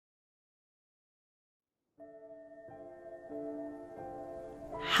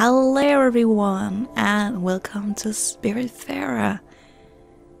Hello everyone and welcome to Spiritfarer.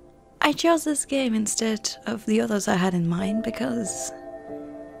 I chose this game instead of the others I had in mind because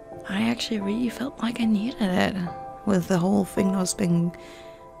I actually really felt like I needed it with the whole thing that's been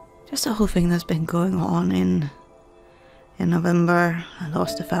going on in November. I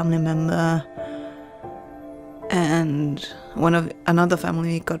lost a family member and another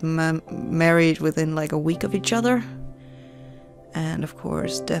family got married within like a week of each other. And of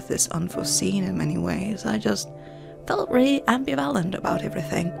course, death is unforeseen in many ways. I just felt really ambivalent about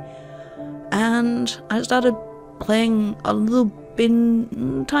everything. And I started playing a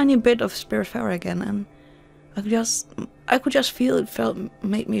tiny bit of Spiritfarer again, and I could just feel it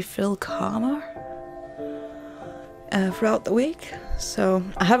made me feel calmer throughout the week. So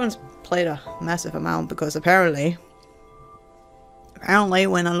I haven't played a massive amount because apparently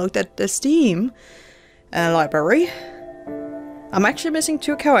when I looked at the Steam library, I'm actually missing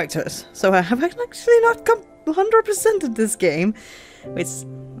 2 characters, so I have actually not 100%ed this game, which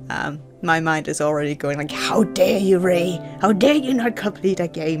my mind is already going like, how dare you, Ray? How dare you not complete a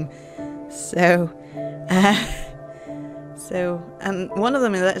game? So and one of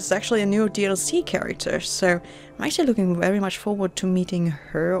them is actually a new DLC character, so I'm actually looking very much forward to meeting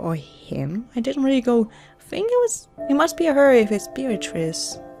her or him. I didn't really think it must be a her if it's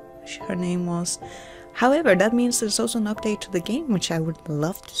Beatrice, her name was. However, that means there's also an update to the game, which I would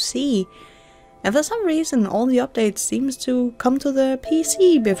love to see. And for some reason, all the updates seems to come to the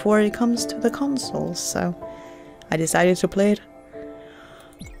PC before it comes to the consoles, so I decided to play it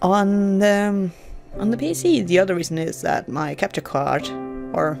on the PC. The other reason is that my capture card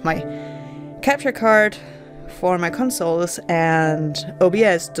for my consoles and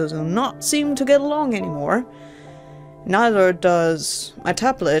OBS does not seem to get along anymore. Neither does my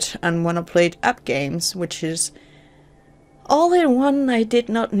tablet, and when I played app games, which is all in one I did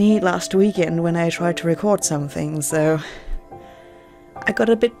not need last weekend when I tried to record something, so I got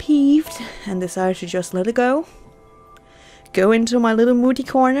a bit peeved and decided to just let it go into my little moody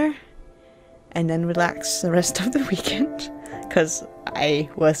corner, and then relax the rest of the weekend, because I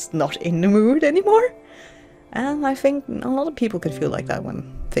was not in the mood anymore. And I think a lot of people could feel like that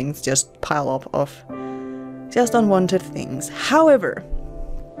when things just pile up of just unwanted things. However,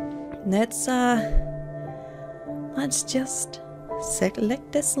 let's just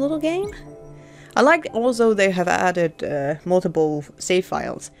select this little game. I like also they have added multiple save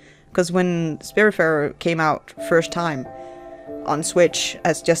files, because when Spiritfarer came out first time on Switch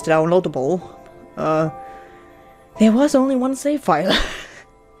as just downloadable, there was only one save file.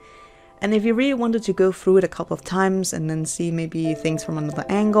 And if you really wanted to go through it a couple of times and then see maybe things from another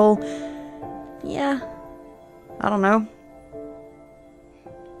angle, yeah, I don't know.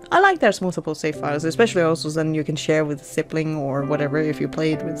 I like there's multiple save files, especially also then you can share with a sibling or whatever if you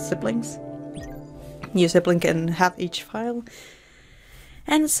played with siblings. Your sibling can have each file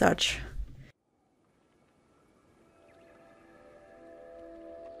and such.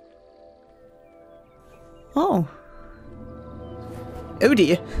 Oh. Oh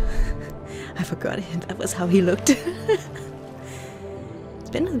dear. I forgot it. That was how he looked. It's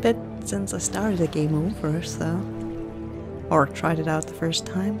been a bit since I started the game over, so... or tried it out the first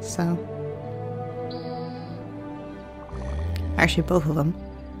time, so... actually, both of them.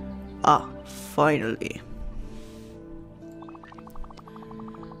 Ah, finally.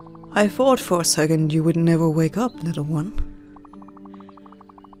 I thought for a second you would never wake up, little one.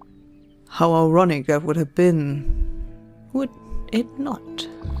 How ironic that would have been, would it not?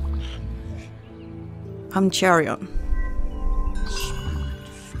 I'm Charion,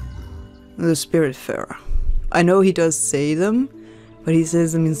 the Spiritfarer. I know he does say them, but he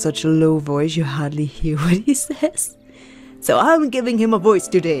says them in such a low voice you hardly hear what he says. So I'm giving him a voice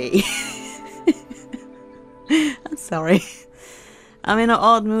today. I'm sorry. I'm in an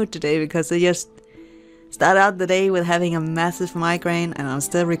odd mood today because I just started out the day with having a massive migraine and I'm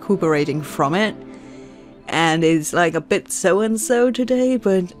still recuperating from it. And it's like a bit so-and-so today,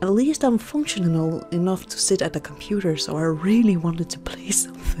 but at least I'm functional enough to sit at the computer, so I really wanted to play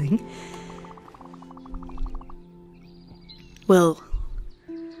something. Well,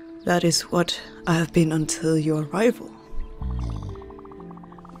 that is what I have been until your arrival.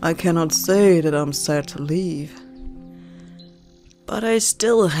 I cannot say that I'm sad to leave, but I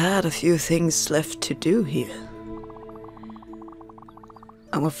still had a few things left to do here.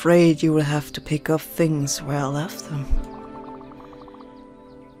 I'm afraid you will have to pick up things where I left them.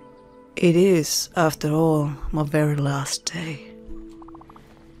 It is, after all, my very last day.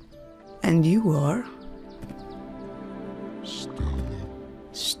 And you are?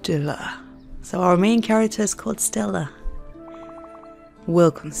 Stella. So our main character is called Stella.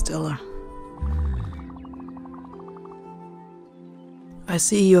 Welcome, Stella. I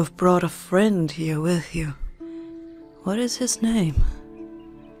see you have brought a friend here with you. What is his name?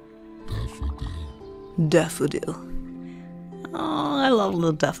 Daffodil. Oh, I love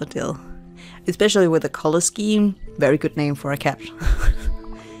little Daffodil. Especially with the color scheme. Very good name for a cat.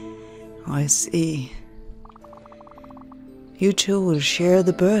 I see. You two will share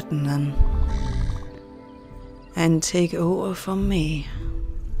the burden and take over from me.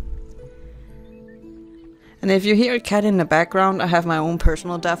 And if you hear a cat in the background, I have my own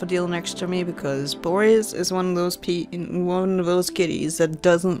personal Daffodil next to me because Boris is one of those kitties that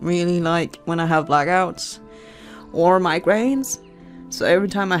doesn't really like when I have blackouts or migraines. So every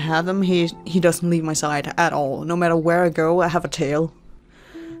time I have him, he doesn't leave my side at all. No matter where I go, I have a tail.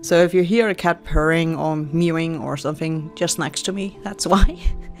 So if you hear a cat purring or mewing or something just next to me, that's why.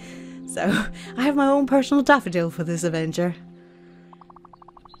 So I have my own personal Daffodil for this adventure.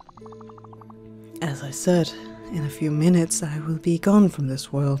 As I said, in a few minutes I will be gone from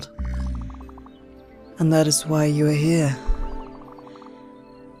this world. And that is why you are here.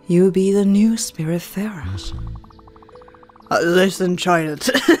 You will be the new Spiritfarers. Listen, child.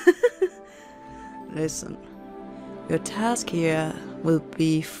 Listen. Your task here will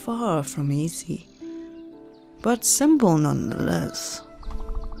be far from easy, but simple nonetheless.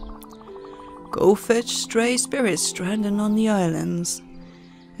 Go fetch stray spirits stranded on the islands,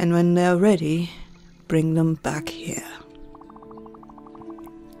 and when they're ready, bring them back here.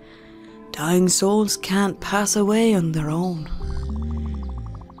 Dying souls can't pass away on their own.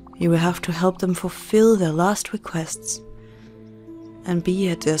 You will have to help them fulfill their last requests and be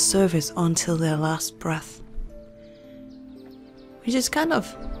at their service until their last breath. Which is kind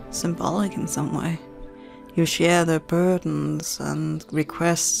of symbolic in some way. You share their burdens and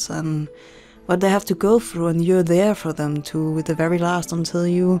requests and what they have to go through, and you're there for them to with the very last until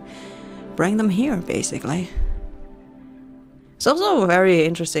you bring them here, basically. It's also very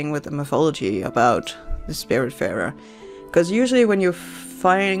interesting with the mythology about the Spiritfarer, because usually when you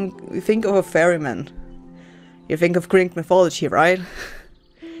think of a ferryman, you think of Greek mythology, right?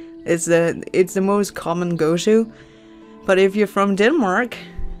 It's the most common go-to. But if you're from Denmark,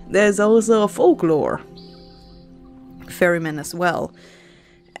 there's also a folklore ferryman as well,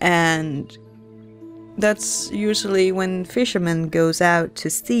 and that's usually when fishermen goes out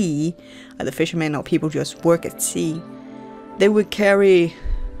to sea, either fishermen or people just work at sea. They would carry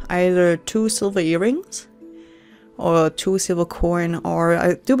either 2 silver earrings or 2 silver coin, or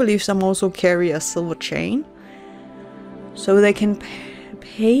I do believe some also carry a silver chain, so they can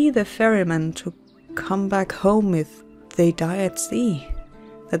pay the ferryman to come back home if they die at sea,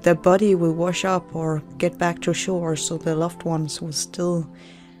 that their body will wash up or get back to shore, so their loved ones will still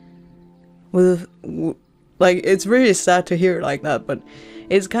like, it's really sad to hear it like that, but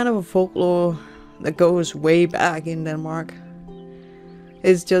it's kind of a folklore that goes way back in Denmark.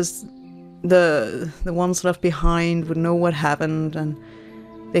 It's just the ones left behind would know what happened, and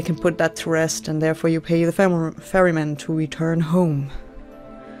they can put that to rest, and therefore you pay the ferryman to return home.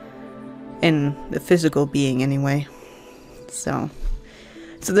 In the physical being, anyway. So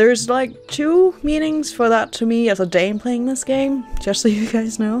there's like 2 meanings for that to me as a Dane playing this game, just so you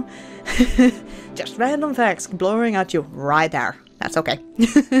guys know. Just random facts blowing at you right there. That's okay.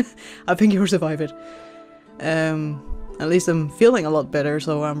 I think you'll survive it. At least I'm feeling a lot better,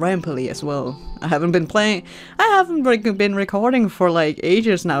 so I'm rampantly as well. I haven't been recording for like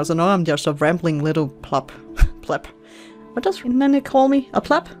ages now, so now I'm just a rambling little pleb. What does Nanny call me? A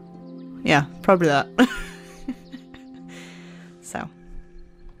pleb? Yeah, probably that. So.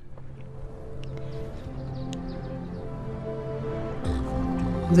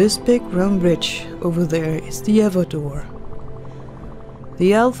 This big round bridge over there is the Ever Door.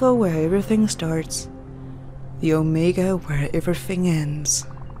 The Alpha where everything starts. The Omega where everything ends.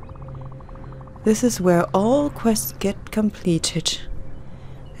 This is where all quests get completed,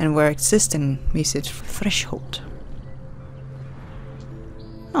 and where existence meets its threshold.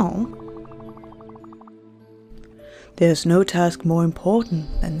 Oh. There's no task more important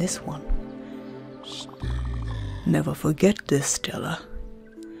than this one. Never forget this, Stella.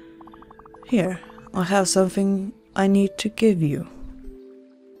 Here, I have something I need to give you.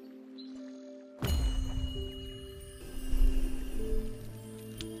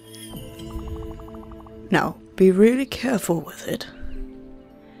 Now, be really careful with it.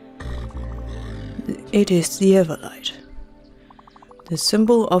 It is the Everlight, the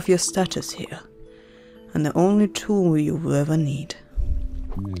symbol of your status here, and the only tool you will ever need.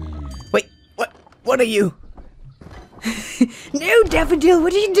 Wait, what are you? No, Daffodil,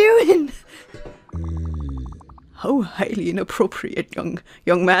 what are you doing? How highly inappropriate,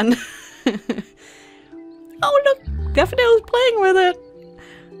 young man. Oh look, Daffodil's playing with it.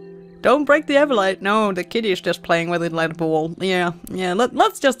 Don't break the Everlight. No, the kitty is just playing with it like a ball. Yeah,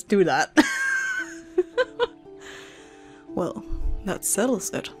 let's just do that. Well, that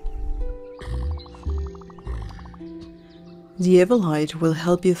settles it. The Everlight will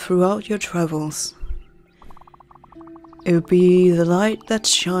help you throughout your travels. It will be the light that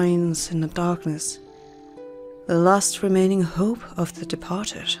shines in the darkness, the last remaining hope of the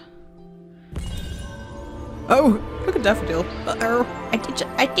departed. Oh, look at Daffodil. Uh-oh.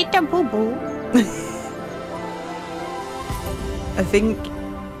 I did a boo-boo. I think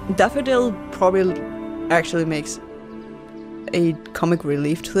Daffodil probably actually makes a comic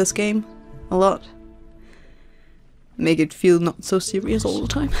relief to this game a lot. Make it feel not so serious all the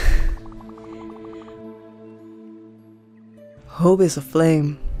time. Hope is a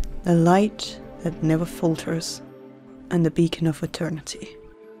flame, a light that never falters, and the beacon of eternity.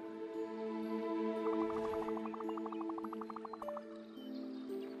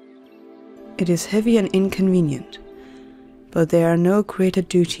 It is heavy and inconvenient, but there are no greater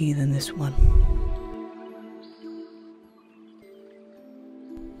duty than this one.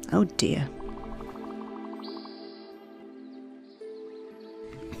 Oh dear.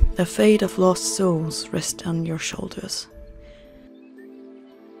 The fate of lost souls rests on your shoulders.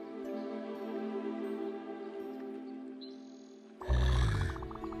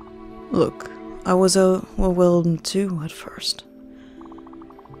 Look, I was overwhelmed too at first.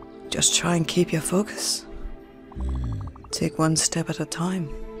 Just try and keep your focus. Take one step at a time.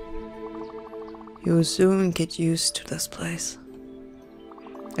 You will soon get used to this place.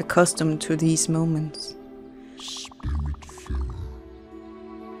 Accustomed to these moments.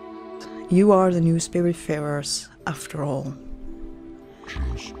 You are the new Spiritfarers, after all.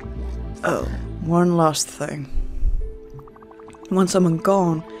 Oh, one last thing. Once I'm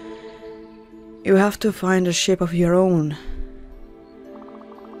gone, you have to find a ship of your own.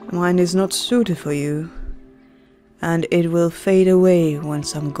 Mine is not suited for you, and it will fade away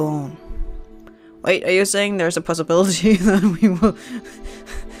once I'm gone. Wait, are you saying there's a possibility that we will...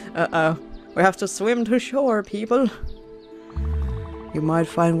 Uh-oh. We have to swim to shore, people. You might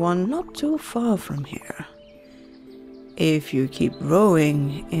find one not too far from here, if you keep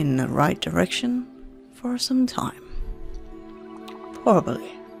rowing in the right direction for some time.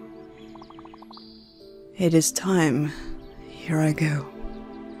 Probably. It is time. Here I go.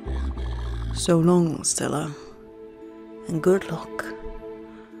 So long, Stella, and good luck.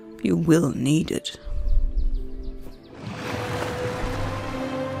 You will need it.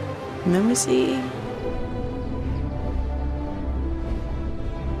 Let me see.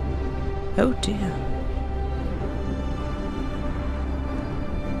 Oh dear.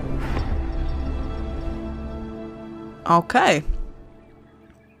 Okay.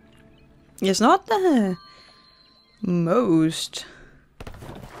 It's not the most...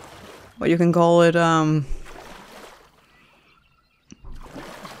 what you can call it, where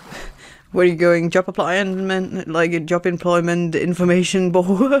are you going? Job employment, like a job employment information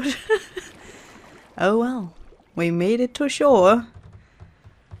board? Oh well. We made it to shore.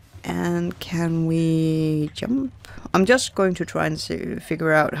 And can we jump? I'm just going to try and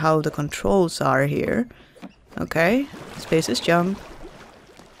figure out how the controls are here. Okay, space is jump.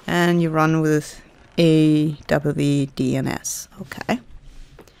 And you run with A, W, D, and S. Okay.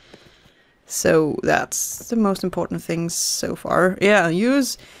 So that's the most important things so far. Yeah,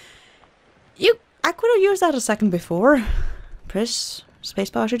 I could have used that a second before. Press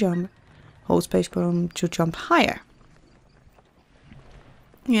spacebar to jump. Hold spacebar to jump higher.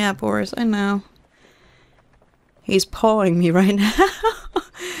 Yeah, Boris, I know. He's pawing me right now.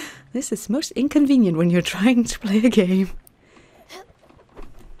 This is most inconvenient when you're trying to play a game.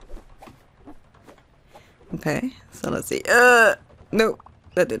 Okay, so let's see. No,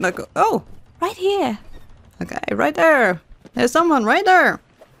 that did not go. Oh, right here. Okay, right there. There's someone right there.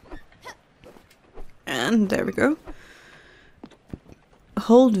 And there we go.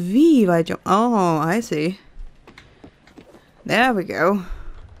 Hold V by jump. Oh, I see. There we go.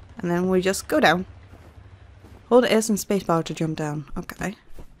 And then we just go down. Hold S and spacebar to jump down. Okay.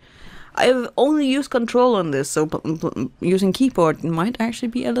 I've only used control on this, so using keyboard might actually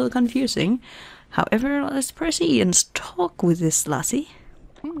be a little confusing. However, let's proceed and talk with this lassie.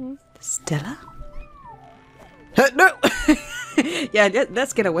 Stella? No! Yeah,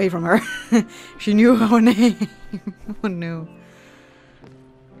 let's get away from her. She knew our name. Oh no.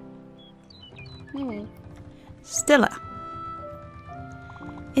 Stella.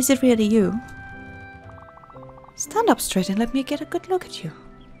 Is it really you? Stand up straight and let me get a good look at you.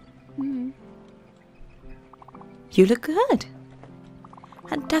 You look good.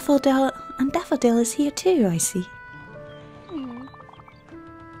 And Daffodil is here too, I see.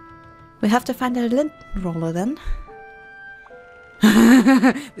 We have to find a lint roller then.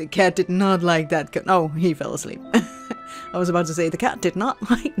 The cat did not like that. Oh, he fell asleep. I was about to say the cat did not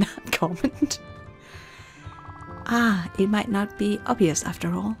like that comment. Ah, it might not be obvious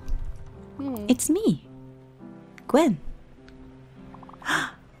after all. It's me, Gwen.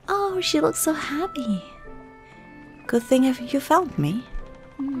 Oh, she looks so happy. Good thing you found me.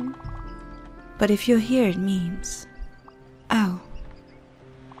 But if you're here, it means... Oh.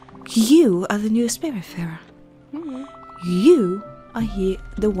 You are the new Spiritfarer. You are here,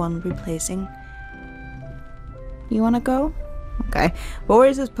 the one replacing... You wanna go? Okay.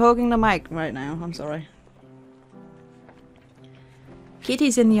 Boris is poking the mic right now. I'm sorry.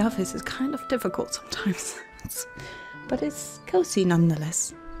 Kitties in the office is kind of difficult sometimes. But it's cozy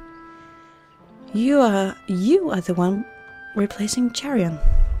nonetheless. You are the one replacing Charion.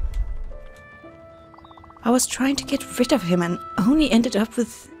 I was trying to get rid of him and only ended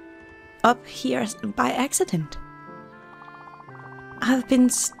up here by accident. I've been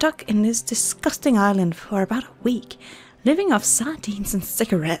stuck in this disgusting island for about a week, living off sardines and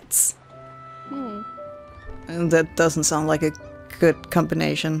cigarettes. That doesn't sound like a good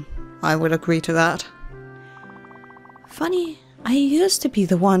combination. I would agree to that. Funny, I used to be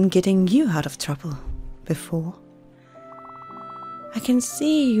the one getting you out of trouble before. I can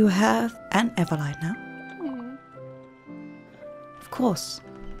see you have an Everlight now. Of course.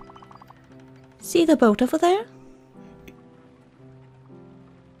 See the boat over there?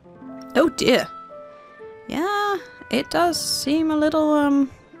 Oh dear. Yeah, it does seem a little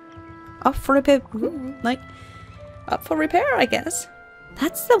up for repair. Like up for repair, I guess.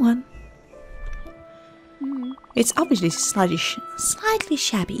 That's the one. It's obviously slightly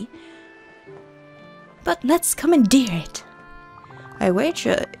shabby, but let's commandeer it. I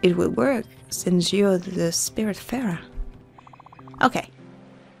wager it will work since you're the Spiritfarer. Okay,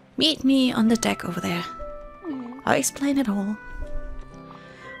 meet me on the deck over there. I'll explain it all.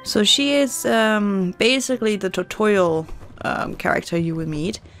 So she is basically the tutorial character you will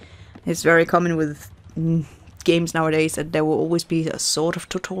meet. It's very common with games nowadays that there will always be a sort of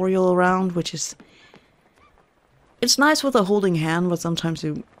tutorial around, which is... It's nice with a holding hand, but sometimes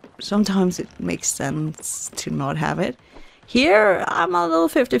it makes sense to not have it. Here, I'm a little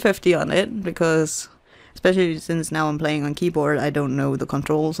 50-50 on it, because especially since now I'm playing on keyboard, I don't know the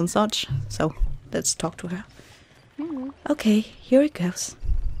controls and such. So, let's talk to her. Okay, here it goes.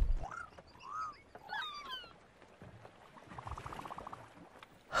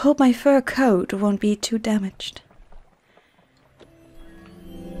 Hope my fur coat won't be too damaged.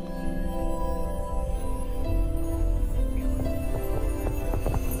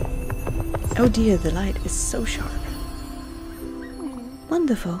 Oh dear, the light is so sharp.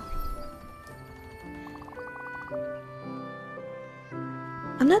 Wonderful.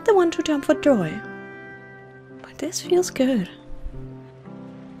 I'm not the one to jump for joy, but this feels good.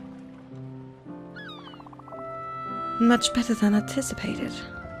 Much better than anticipated.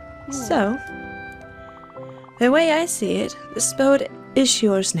 So, the way I see it, this boat is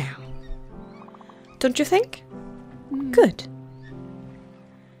yours now. Don't you think? Good.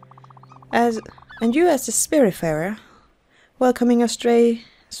 And you as the Spiritfarer, welcoming stray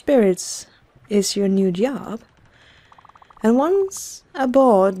spirits is your new job. And once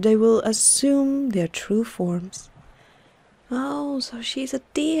aboard, they will assume their true forms. Oh, so she's a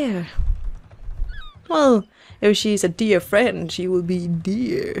deer. Well, if she's a dear friend, she will be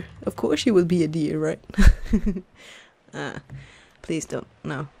dear. Of course she will be a deer, right? Please don't.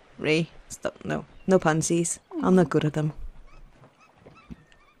 No. Ray, stop. No. No punsies. I'm not good at them.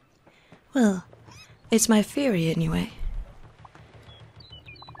 Well, it's my theory anyway.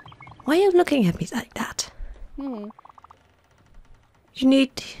 Why are you looking at me like that? You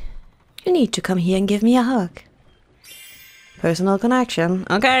need to come here and give me a hug. Personal connection.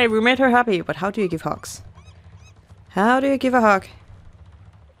 Okay, we made her happy, but how do you give hugs? How do you give a hug?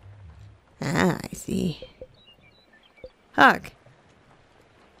 Ah, I see. Hug.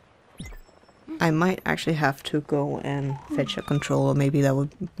 I might actually have to go and fetch a controller. Maybe that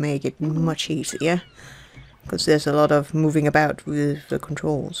would make it much easier. Because there's a lot of moving about with the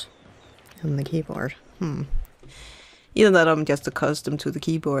controls and the keyboard. Either that I'm just accustomed to the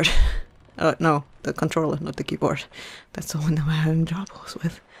keyboard. No, the controller, not the keyboard. That's the one that I'm having troubles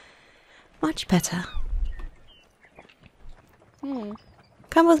with. Much better.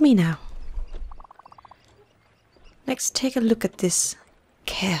 Come with me now. Let's take a look at this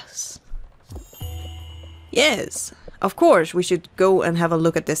chaos. Yes, of course we should go and have a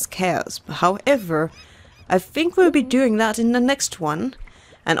look at this chaos. However, I think we'll be doing that in the next one.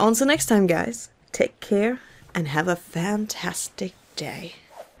 And until next time, guys, take care and have a fantastic day.